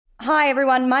Hi,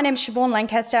 everyone. My name's Siobhan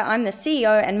Lancaster. I'm the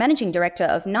CEO and Managing Director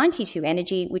of 92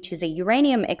 Energy, which is a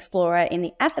uranium explorer in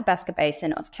the Athabasca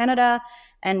Basin of Canada.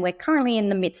 And we're currently in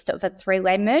the midst of a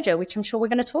three-way merger, which I'm sure we're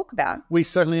going to talk about. We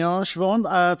certainly are,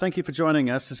 Siobhan. Thank you for joining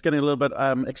us. It's getting a little bit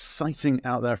exciting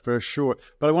out there for sure.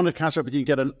 But I wanted to catch up with you and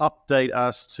get an update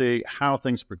as to how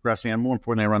things are progressing and more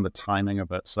importantly around the timing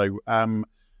of it. So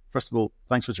first of all,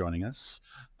 thanks for joining us.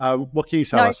 What can you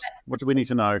tell us? What do we need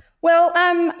to know? Well,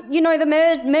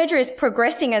 the merger is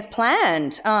progressing as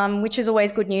planned, which is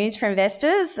always good news for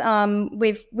investors.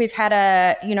 We've had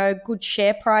a good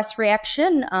share price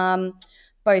reaction,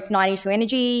 both 92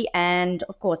 Energy and,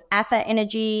 of course, Atha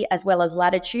Energy, as well as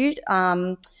Latitude.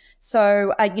 I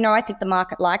think the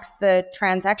market likes the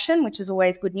transaction, which is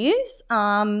always good news.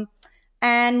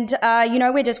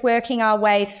 We're just working our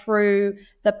way through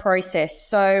the process.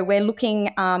 So we're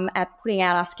looking at putting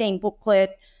out our scheme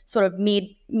booklet sort of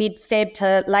mid-Feb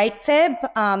to late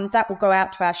Feb. That will go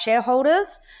out to our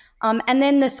shareholders. And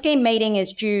then the scheme meeting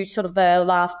is due sort of the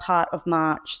last part of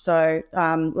March. So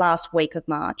last week of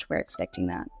March, we're expecting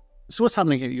that. So what's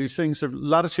happening here? You're saying sort of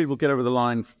Latitude will get over the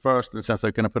line first in the sense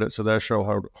they're going to put it to their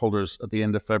shareholders at the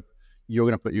end of Feb. You're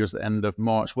going to put yours at the end of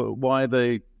March. Why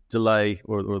the delay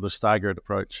or the staggered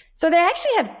approach? So they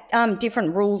actually have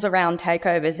different rules around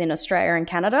takeovers in Australia and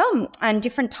Canada and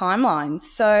different timelines.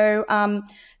 So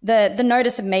the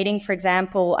notice of meeting, for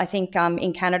example, I think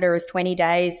in Canada is 20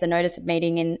 days. The notice of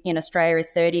meeting in Australia is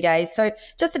 30 days. So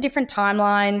just the different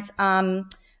timelines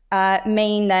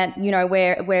mean that,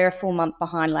 we're a full month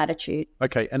behind Latitude.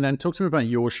 Okay. And then talk to me about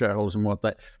your shareholders and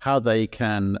how they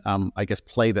can,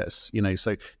 play this,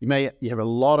 so you have a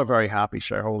lot of very happy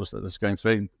shareholders that this is going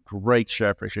through. Great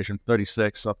share appreciation,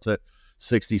 36 up to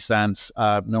 60 cents.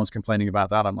 No one's complaining about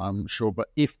that, I'm sure. But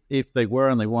if they were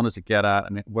and they wanted to get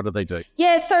at, what do they do?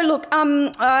 Yeah, so look,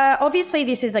 obviously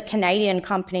this is a Canadian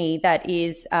company that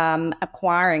is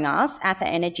acquiring us. Atha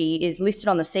Energy is listed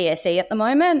on the CSE at the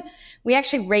moment. We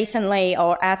actually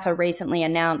Atha recently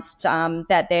announced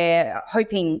that they're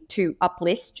hoping to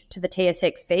uplist to the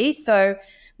TSX fees. So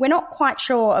we're not quite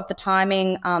sure of the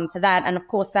timing for that. And of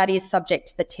course, that is subject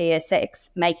to the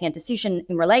TSX making a decision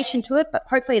in relation to it. But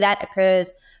hopefully that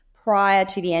occurs prior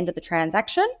to the end of the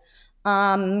transaction.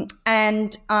 So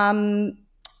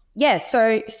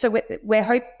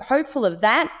we're hopeful of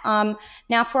that.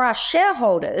 Now, for our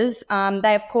shareholders,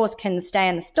 they, of course, can stay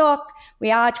in the stock.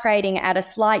 We are trading at a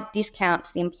slight discount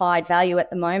to the implied value at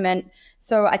the moment.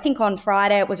 So I think on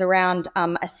Friday it was around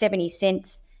a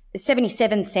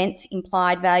 77 cents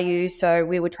implied value. So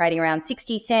we were trading around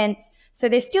 60 cents. So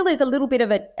there still is a little bit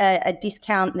of a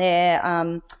discount there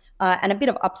and a bit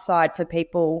of upside for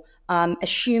people,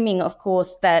 assuming, of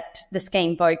course, that the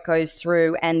scheme vote goes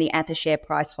through and the Atha share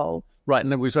price holds. Right.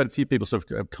 And then we've had a few people sort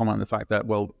of comment on the fact that,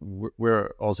 well,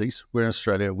 we're Aussies, we're in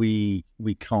Australia, we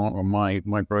can't, or my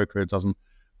broker doesn't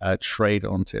trade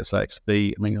on TSX.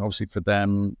 Obviously for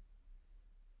them,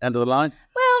 end of the line?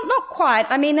 Well, not quite.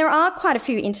 There are quite a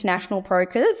few international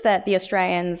brokers that the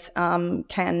Australians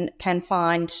can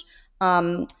find.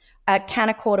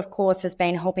 Canaccord, of course, has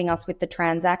been helping us with the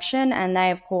transaction, and they,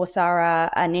 of course,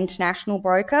 are an international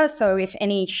broker. So if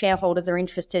any shareholders are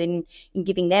interested in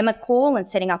giving them a call and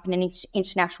setting up an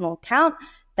international account,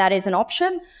 that is an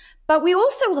option. But we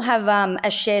also will have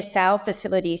a share sale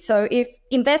facility. So if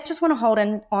investors want to hold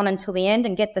on until the end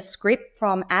and get the scrip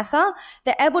from Atha,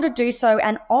 they're able to do so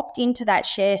and opt into that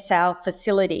share sale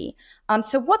facility.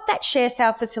 So what that share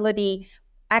sale facility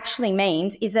actually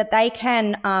means is that they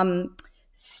can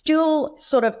still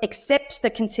sort of accept the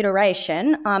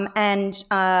consideration and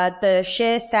the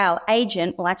share sale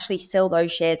agent will actually sell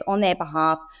those shares on their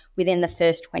behalf within the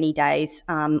first 20 days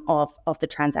of the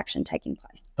transaction taking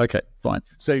place. Okay, fine.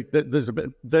 So there's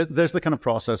the kind of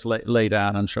process laid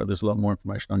out. I'm sure there's a lot more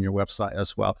information on your website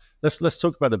as well. Let's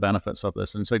talk about the benefits of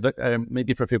this. And so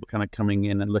maybe for people kind of coming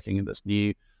in and looking at this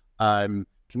new, can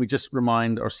we just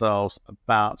remind ourselves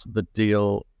about the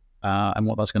deal and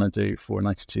what that's going to do for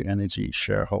 92 Energy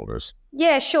shareholders?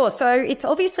 Yeah, sure. So it's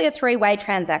obviously a three-way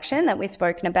transaction that we've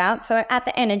spoken about. So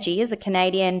Atha Energy is a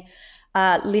Canadian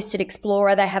listed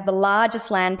explorer. They have the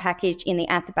largest land package in the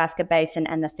Athabasca Basin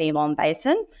and the Phelan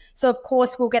Basin. So, of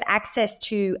course, we'll get access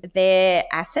to their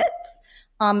assets.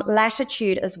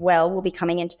 Latitude as well will be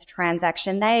coming into the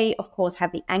transaction. They, of course,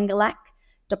 have the Angelac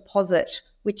deposit,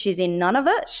 which is in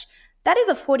Nunavut. That is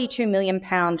a 42 million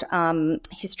pound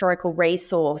historical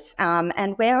resource,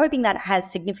 and we're hoping that has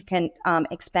significant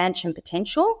expansion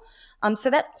potential. So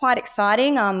that's quite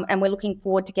exciting, and we're looking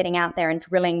forward to getting out there and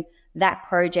drilling that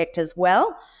project as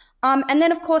well. And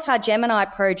then, of course, our Gemini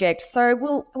project.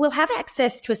 So we'll have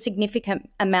access to a significant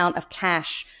amount of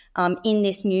cash in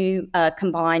this new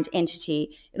combined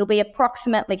entity. It'll be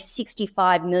approximately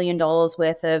 $65 million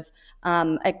worth of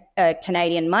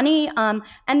Canadian money.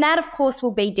 And that, of course,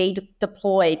 will be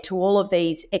deployed to all of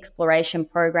these exploration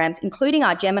programs, including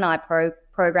our Gemini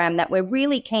program that we're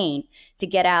really keen to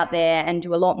get out there and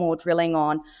do a lot more drilling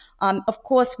on. Of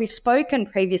course, we've spoken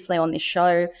previously on this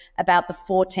show about the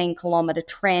 14-kilometre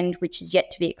trend, which is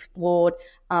yet to be explored,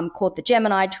 called the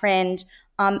Gemini trend.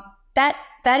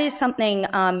 That is something,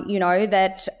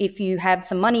 that if you have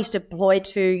some money to deploy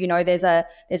to, there's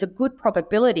a good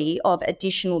probability of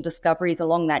additional discoveries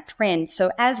along that trend. So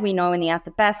as we know in the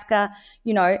Athabasca,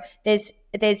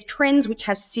 there's trends which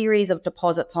have series of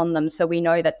deposits on them. So we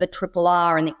know that the Triple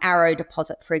R and the Arrow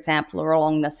deposit, for example, are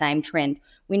along the same trend.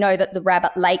 We know that the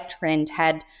Rabbit Lake trend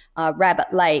had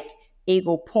Rabbit Lake,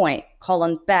 Eagle Point,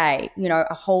 Collins Bay,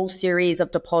 a whole series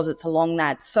of deposits along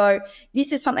that. So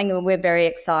this is something that we're very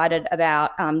excited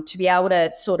about, to be able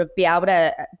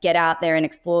to get out there and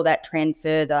explore that trend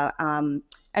further, and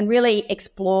really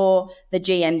explore the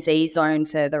GMZ zone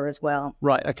further as well.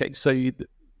 Right. Okay. So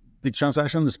the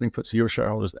transaction that's being put to your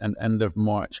shareholders at the end of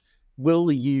March,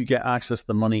 will you get access to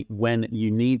the money when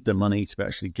you need the money to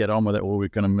actually get on with it, or we're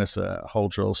going to miss a whole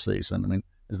drill season? I mean,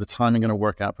 is the timing going to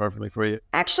work out perfectly for you?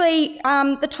 Actually,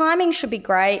 the timing should be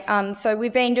great. So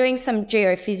we've been doing some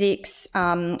geophysics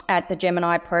at the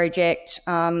Gemini project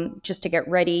just to get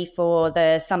ready for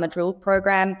the summer drill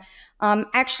program.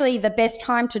 Actually, the best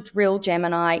time to drill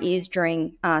Gemini is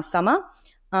during summer.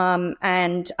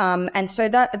 And so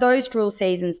those drill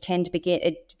seasons tend to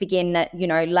begin at,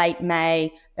 late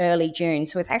May, early June.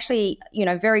 So it's actually,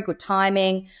 very good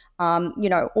timing.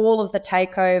 All of the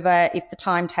takeover, if the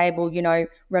timetable,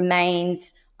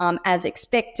 remains as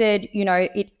expected,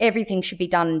 everything should be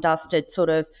done and dusted sort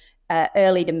of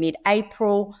early to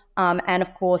mid-April. And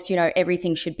of course,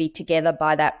 everything should be together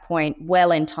by that point,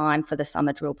 well in time for the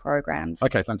summer drill programs.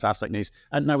 Okay, fantastic news.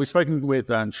 And now we've spoken with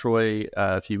Troy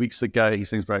a few weeks ago. He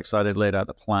seems very excited, laid out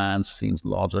the plans, seems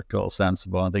logical,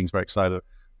 sensible, and things very excited,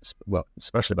 well,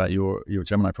 especially about your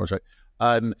Gemini project.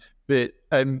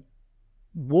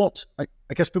 What I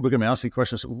guess people are going to be asking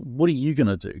questions. What are you going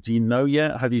to do? Do you know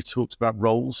yet? Have you talked about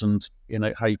roles and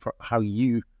how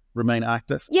you remain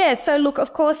active? Yeah. So look,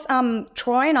 of course,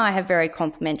 Troy and I have very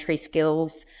complementary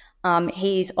skills.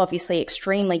 He's obviously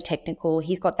extremely technical.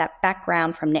 He's got that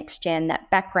background from NextGen, that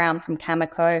background from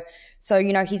Cameco. So,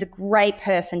 he's a great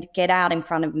person to get out in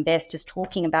front of investors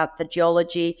talking about the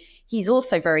geology. He's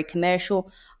also very commercial.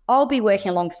 I'll be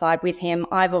working alongside with him.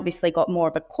 I've obviously got more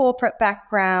of a corporate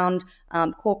background,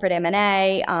 corporate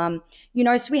M&A, so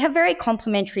we have very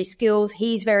complementary skills.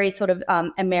 He's very sort of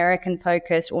American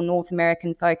focused or North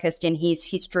American focused in his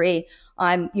history.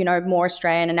 I'm, more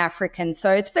Australian and African.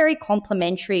 So it's very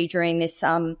complementary during this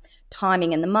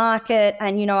timing in the market.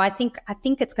 And, I think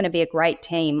it's going to be a great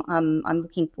team. I'm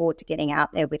looking forward to getting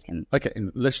out there with him. Okay.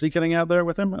 And literally getting out there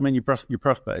with him? I mean, you're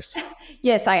Perth based.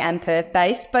 Yes, I am Perth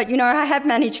based, but, I have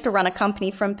managed to run a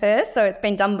company from Perth, so it's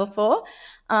been done before.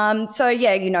 So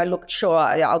yeah, look, sure,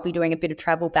 I'll be doing a bit of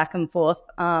travel back and forth.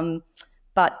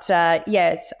 But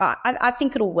yes, I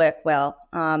think it'll work well.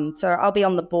 So I'll be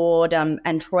on the board,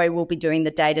 and Troy will be doing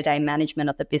the day-to-day management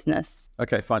of the business.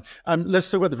 Okay, fine.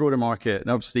 Let's talk about the broader market.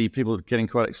 And obviously, people are getting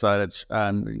quite excited.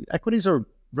 Equities are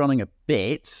running a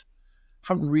bit.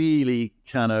 Haven't really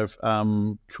kind of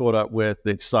caught up with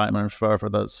the excitement and fervor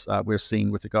that's we're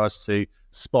seeing with regards to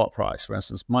spot price, for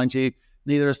instance. Mind you,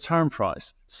 neither is term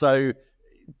price. So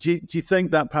do you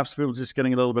think that perhaps people are just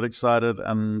getting a little bit excited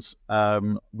and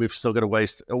we've still got a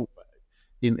waste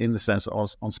in the sense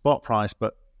on spot price,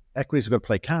 but equities have got to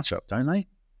play catch up, don't they?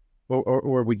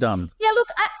 Or are we done? Yeah, look,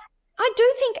 I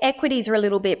do think equities are a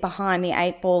little bit behind the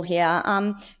eight ball here.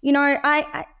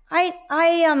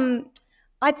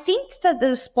 I think that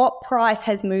the spot price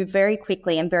has moved very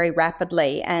quickly and very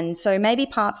rapidly. And so maybe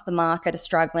parts of the market are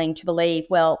struggling to believe,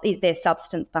 well, is there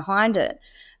substance behind it?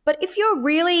 But if you're a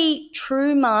really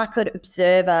true market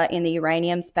observer in the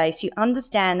uranium space, you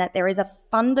understand that there is a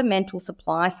fundamental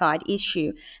supply side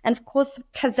issue. And of course,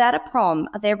 Kazatomprom,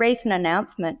 their recent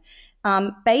announcement,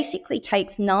 basically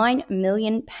takes 9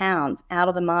 million pounds out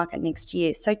of the market next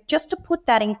year. So just to put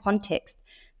that in context,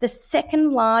 the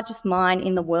second largest mine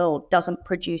in the world doesn't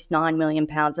produce 9 million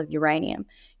pounds of uranium.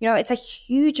 It's a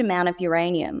huge amount of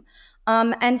uranium.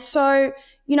 And so,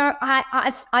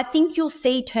 I think you'll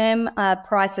see term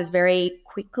prices very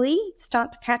quickly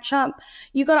start to catch up.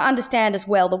 You've got to understand as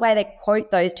well, the way they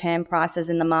quote those term prices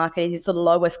in the market is the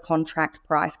lowest contract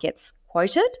price gets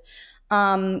quoted.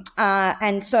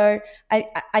 And so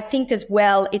I think as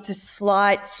well, it's a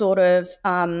slight sort of,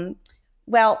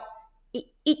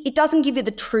 it doesn't give you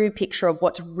the true picture of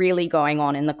what's really going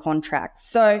on in the contracts.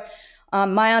 So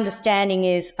my understanding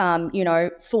is,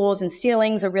 floors and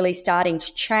ceilings are really starting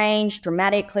to change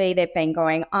dramatically. They've been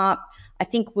going up. I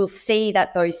think we'll see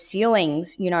that those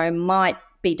ceilings, might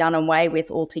be done away with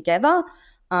altogether,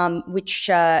 which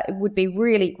would be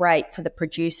really great for the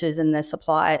producers and the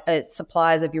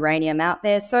suppliers of uranium out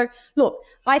there. So, look,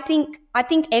 I think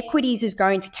equities is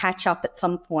going to catch up at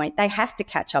some point. They have to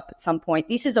catch up at some point.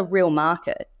 This is a real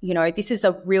market. This is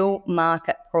a real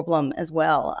market problem as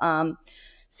well.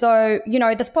 So,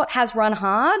 the spot has run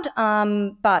hard,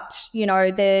 but,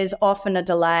 there's often a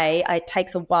delay. It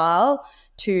takes a while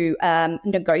to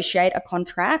negotiate a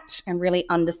contract and really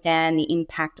understand the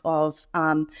impact of,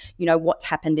 what's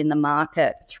happened in the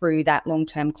market through that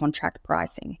long-term contract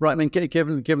pricing. Right. I mean,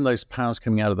 given those pounds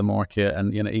coming out of the market,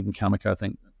 and even Cameco, I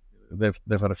think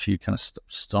they've had a few kind of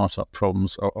startup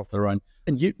problems of their own.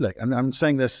 And you look, I'm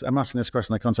saying this, I'm asking this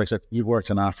question in the context of you've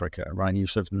worked in Africa, right? You've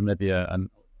served in Namibia,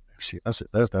 and actually,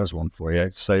 there's one for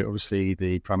you. So obviously,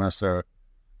 the Prime Minister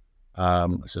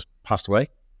has just passed away.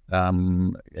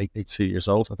 82 years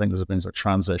old. I think there's been a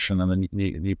transition, and the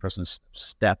new president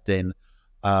stepped in.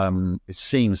 It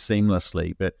seems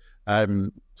seamlessly, but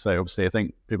so obviously I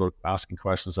think people are asking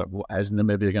questions like, well, is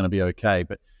Namibia going to be okay?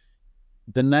 But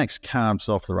the next cabs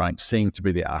off the rank seem to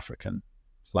be the African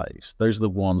plays. Those are the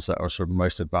ones that are sort of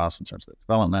most advanced in terms of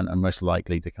development and most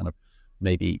likely to kind of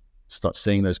maybe start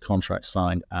seeing those contracts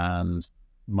signed and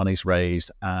monies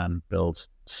raised and builds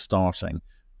starting.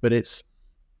 But it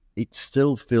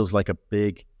still feels like a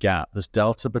big gap. This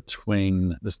delta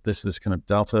between this kind of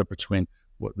delta between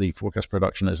what the forecast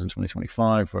production is in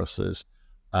 2025 versus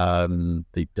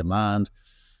the demand.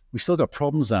 We still got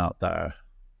problems out there.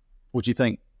 What do you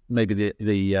think? Maybe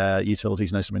the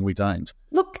utilities know something we don't.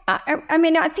 Look, I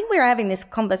mean, I think we were having this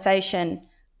conversation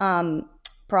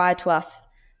prior to us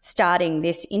starting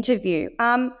this interview.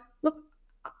 Look,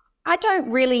 I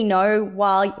don't really know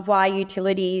why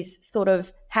utilities sort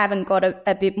of haven't got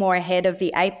a bit more ahead of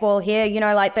the 8 ball here.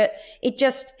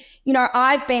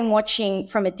 I've been watching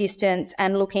from a distance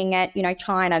and looking at,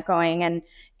 China going and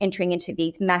entering into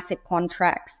these massive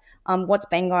contracts, what's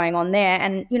been going on there.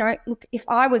 And, look, if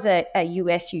I was a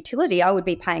US utility, I would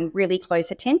be paying really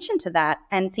close attention to that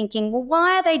and thinking, well,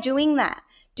 why are they doing that?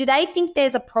 Do they think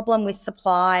there's a problem with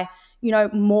supply,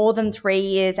 more than 3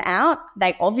 years out?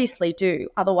 They obviously do.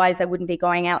 Otherwise, they wouldn't be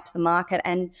going out to the market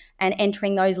and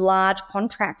entering those large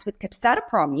contracts with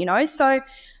Kazatomprom,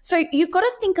 So you've got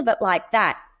to think of it like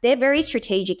that. They're very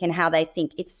strategic in how they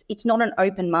think. It's not an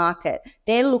open market.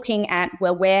 They're looking at,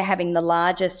 well, we're having the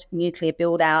largest nuclear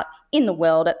build out in the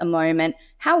world at the moment.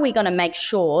 How are we going to make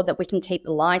sure that we can keep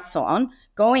the lights on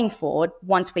going forward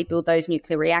once we build those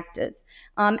nuclear reactors?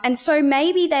 And so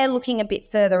maybe they're looking a bit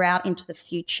further out into the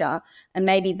future, and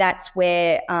maybe that's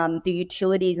where the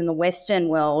utilities in the Western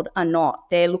world are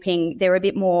not. They're a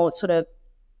bit more sort of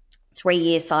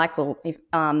 3-year cycle.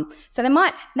 So they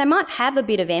might have a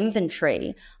bit of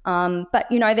inventory, but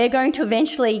they're going to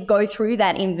eventually go through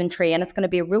that inventory, and it's going to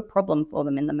be a real problem for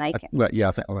them in the making.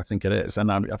 I think it is, and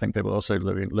I think people are also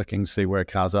looking to see where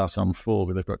Kazatomprom fall.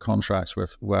 They've got contracts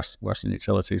with Western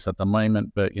utilities at the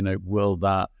moment, but will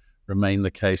that remain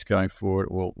the case going forward,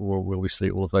 or will we see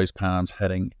all of those pounds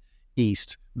heading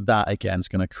east? That again is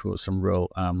going to cause some real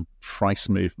price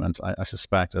movement. I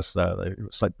suspect it's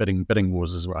like bidding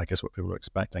wars is I guess what people are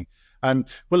expecting. Well,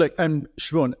 look,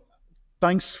 Siobhan,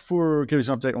 thanks for giving us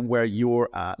an update on where you're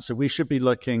at. So we should be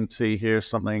looking to hear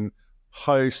something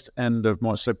post end of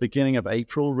March, so beginning of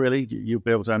April. Really, you'll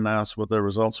be able to announce what the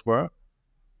results were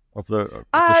of the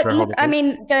shareholder. I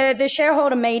mean, the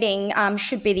shareholder meeting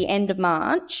should be the end of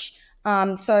March.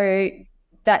 So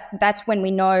that's when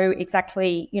we know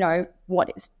exactly, what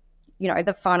is,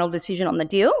 the final decision on the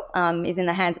deal is in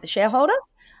the hands of the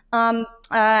shareholders. And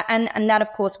that,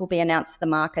 of course, will be announced to the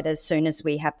market as soon as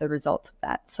we have the results of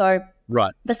that. So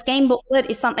right. The scheme booklet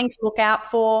is something to look out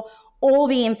for. All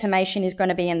the information is going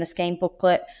to be in the scheme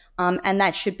booklet, and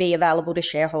that should be available to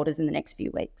shareholders in the next few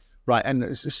weeks. Right, and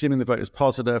assuming the vote is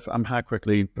positive, how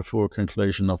quickly before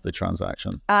conclusion of the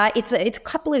transaction? It's a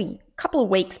couple of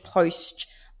weeks post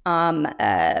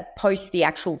the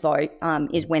actual vote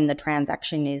is when the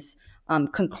transaction is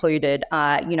concluded.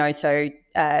 So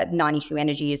 92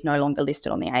 Energy is no longer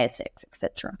listed on the ASX,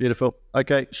 etc. Beautiful.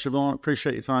 Okay, Siobhan,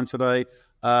 appreciate your time today.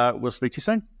 We'll speak to you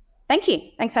soon. Thank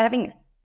you. Thanks for having me.